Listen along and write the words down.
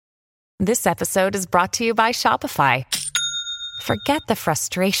This episode is brought to you by Shopify. Forget the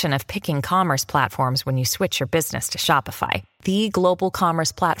frustration of picking commerce platforms when you switch your business to Shopify, the global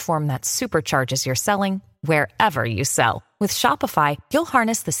commerce platform that supercharges your selling wherever you sell. With Shopify, you'll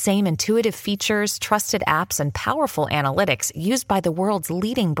harness the same intuitive features, trusted apps, and powerful analytics used by the world's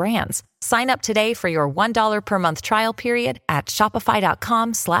leading brands. Sign up today for your $1 per month trial period at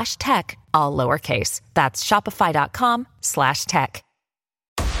shopify.com/tech, all lowercase. That's shopify.com/tech.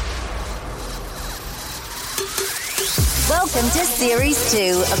 Welcome to Series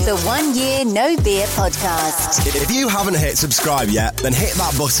 2 of the 1 Year No Beer podcast. If you haven't hit subscribe yet, then hit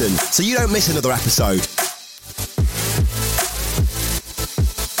that button so you don't miss another episode.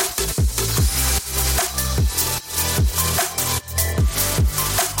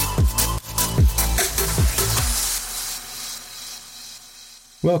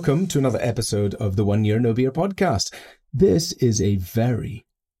 Welcome to another episode of the 1 Year No Beer podcast. This is a very,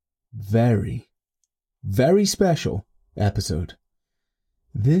 very, very special episode.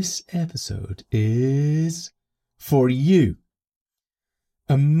 This episode is for you.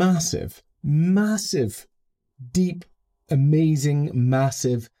 A massive, massive, deep, amazing,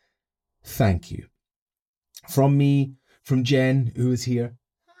 massive thank you. From me, from Jen, who is here.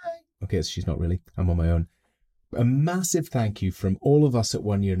 Hi. Okay, so she's not really. I'm on my own. A massive thank you from all of us at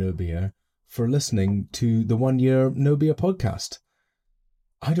 1 Year No Beer for listening to the 1 Year No Beer podcast.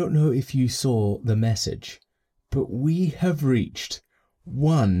 I don't know if you saw the message, but we have reached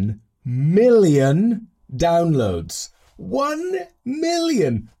 1 million downloads. 1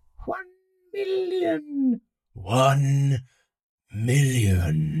 million! 1 million! 1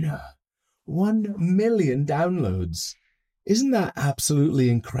 million! 1 million downloads. Isn't that absolutely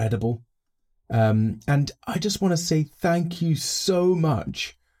incredible? And I just want to say thank you so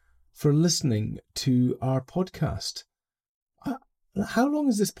much for listening to our podcast. How long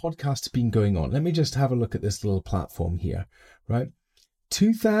has this podcast been going on? Let me just have a look at this little platform here, right?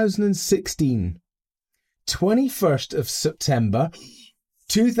 2016, 21st of September,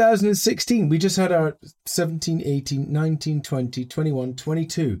 2016. We just had our 17, 18, 19, 20, 21,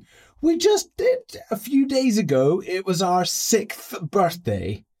 22. We just did a few days ago. It was our 6th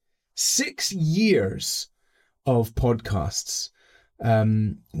birthday. 6 years of podcasts.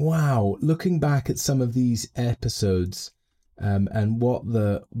 Wow. Looking back at some of these episodes, and what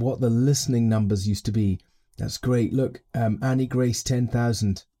the listening numbers used to be. That's great. Look, Annie Grace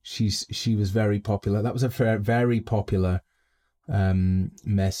 10,000. She was very popular. That was a very popular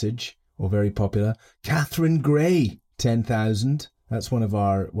message, or very popular. Catherine Gray 10,000. That's one of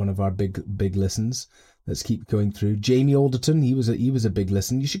our big listens. Let's keep going through. Jamie Alderton, he was a big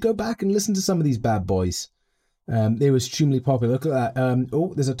listen. You should go back and listen to some of these bad boys. They were extremely popular. Look at that.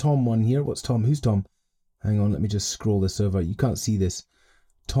 Oh, there's a Tom one here. What's Tom? Who's Tom? Hang on, let me just scroll this over. You can't see this.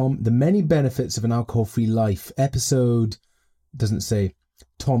 Tom, the many benefits of an alcohol-free life. Episode, doesn't say.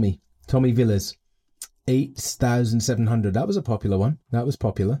 Tommy Villas, 8,700. That was a popular one. That was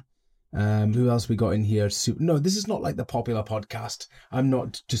popular. Who else we got in here? No, this is not like the popular podcast. I'm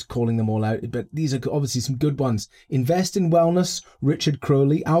not just calling them all out, but these are obviously some good ones. Invest in Wellness, Richard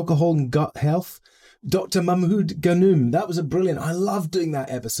Crowley, Alcohol and Gut Health, Dr. Mahmoud Ghanum. That was a brilliant. I loved doing that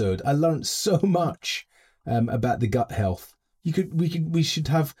episode. I learned so much about the gut health. We should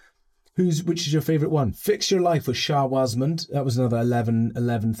have which is your favorite one? Fix Your Life with Shah Wasmond. That was another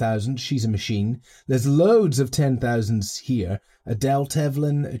 11,000. She's a machine. There's loads of 10,000s here. Adele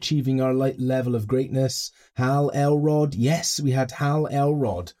Tevlin, Achieving Our Level of Greatness. Hal Elrod. Yes, we had Hal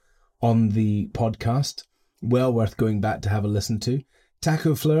Elrod on the podcast. Well worth going back to have a listen to.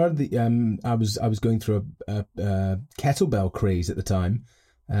 Taco Fleur. I was going through a kettlebell craze at the time.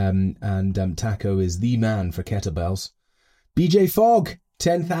 And Taco is the man for kettlebells. BJ Fogg,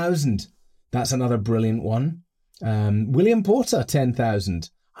 10,000. That's another brilliant one. William Porter, 10,000.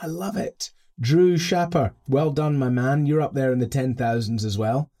 I love it. Drew Shapper, well done, my man. You're up there in the 10,000s as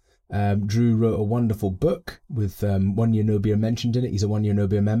well. Drew wrote a wonderful book with 1 Year No Beer mentioned in it. He's a 1 Year No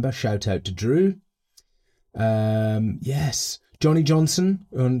Beer member. Shout out to Drew. Yes. Johnny Johnson,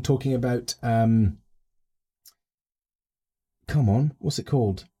 talking about... Come on, what's it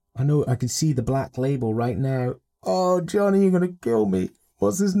called? I know I can see the black label right now. Oh, Johnny, you're going to kill me.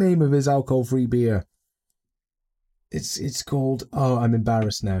 What's his name of his alcohol-free beer? It's called... Oh, I'm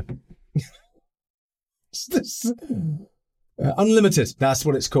embarrassed now. Unlimited. That's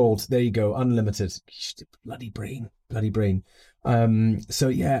what it's called. There you go. Unlimited. Bloody brain. So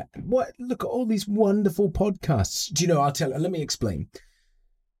yeah, look at all these wonderful podcasts. Do you know, let me explain.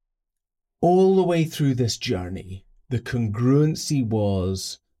 All the way through this journey, the congruency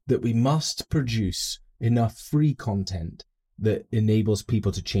was that we must produce enough free content that enables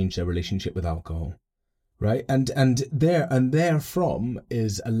people to change their relationship with alcohol, right? And therefrom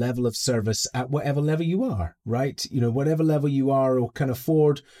is a level of service at whatever level you are, right? You know, whatever level you are or can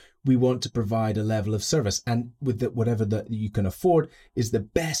afford, we want to provide a level of service, and with whatever that you can afford is the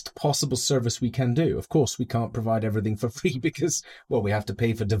best possible service we can do. Of course, we can't provide everything for free because, well, we have to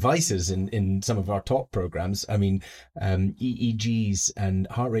pay for devices in some of our top programs. I mean, EEGs and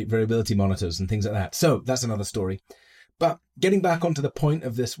heart rate variability monitors and things like that. So that's another story. But getting back onto the point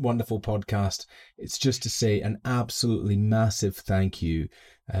of this wonderful podcast, it's just to say an absolutely massive thank you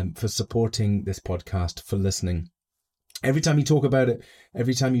for supporting this podcast, for listening. Every time you talk about it,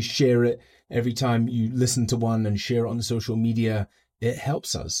 every time you share it, every time you listen to one and share it on social media, it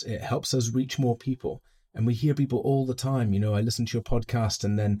helps us. It helps us reach more people. And we hear people all the time, you know, I listened to your podcast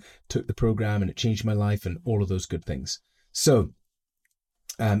and then took the program and it changed my life and all of those good things. So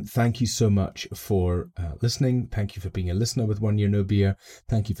thank you so much for listening. Thank you for being a listener with 1 Year No Beer.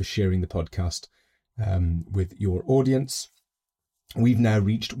 Thank you for sharing the podcast with your audience. We've now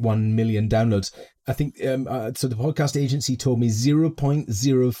reached 1 million downloads. I think, so the podcast agency told me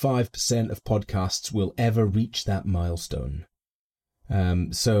 0.05% of podcasts will ever reach that milestone.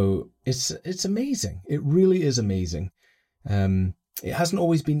 So it's amazing. It really is amazing. It hasn't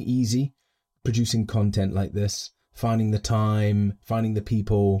always been easy producing content like this, finding the time, finding the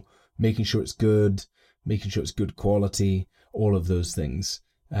people, making sure it's good quality, all of those things.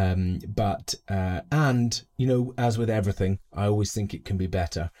 But you know, as with everything, I always think it can be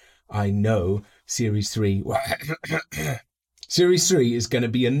better. I know Series 3 is going to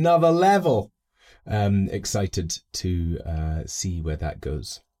be another level. Excited to see where that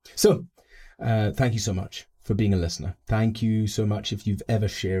goes. So thank you so much for being a listener. Thank you so much if you've ever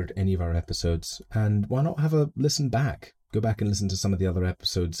shared any of our episodes, and why not have a listen back? Go back and listen to some of the other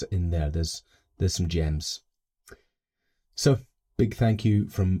episodes in there. There's some gems. So big thank you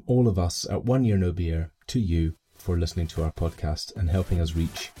from all of us at 1 Year No Beer to you for listening to our podcast and helping us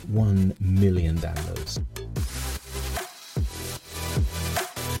reach 1 million downloads.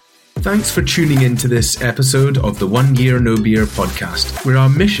 Thanks for tuning in to this episode of the 1 Year No Beer podcast, where our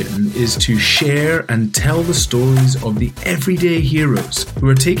mission is to share and tell the stories of the everyday heroes who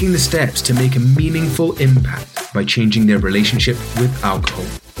are taking the steps to make a meaningful impact by changing their relationship with alcohol.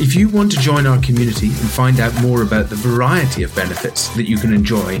 If you want to join our community and find out more about the variety of benefits that you can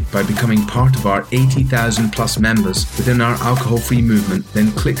enjoy by becoming part of our 80,000 plus members within our alcohol-free movement,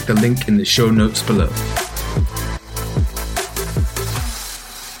 then click the link in the show notes below.